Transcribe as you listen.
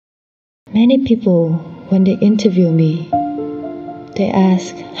Many people, when they interview me, they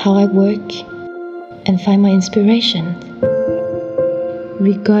ask how I work and find my inspiration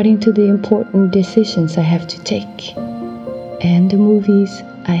regarding to the important decisions I have to take and the movies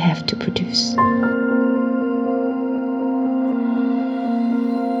I have to produce.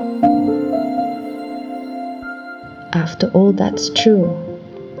 After all that's true,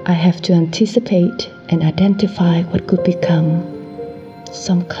 I have to anticipate and identify what could become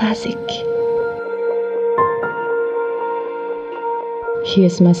some classic.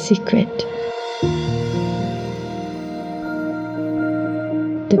 Here's my secret.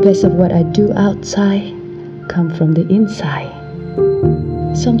 The best of what I do outside come from the inside.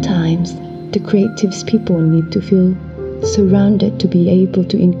 Sometimes the creative people need to feel surrounded to be able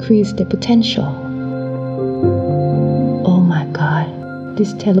to increase their potential. Oh my God,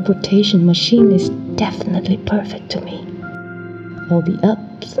 this teleportation machine is definitely perfect to me. All the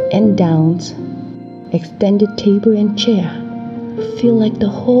ups and downs, extended table and chair, feel like the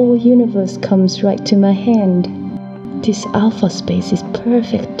whole universe comes right to my hand. This alpha space is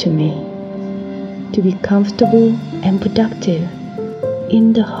perfect to me, to be comfortable and productive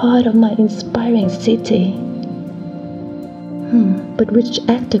in the heart of my inspiring city. But which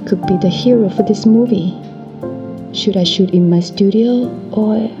actor could be the hero for this movie? Should I shoot in my studio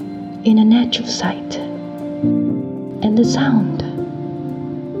or in a natural site? And the sound?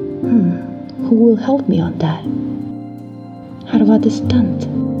 Who will help me on that? How about the stunt?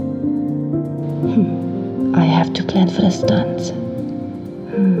 I have to plan for the stunts.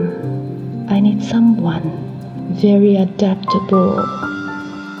 I need someone very adaptable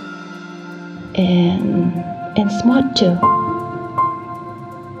and smart too.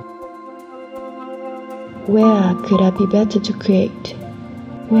 Where could I be better to create?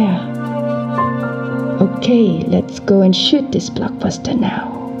 Where? Okay, let's go and shoot this blockbuster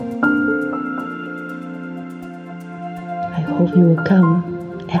now. I hope you will come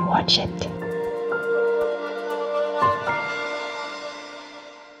and watch it.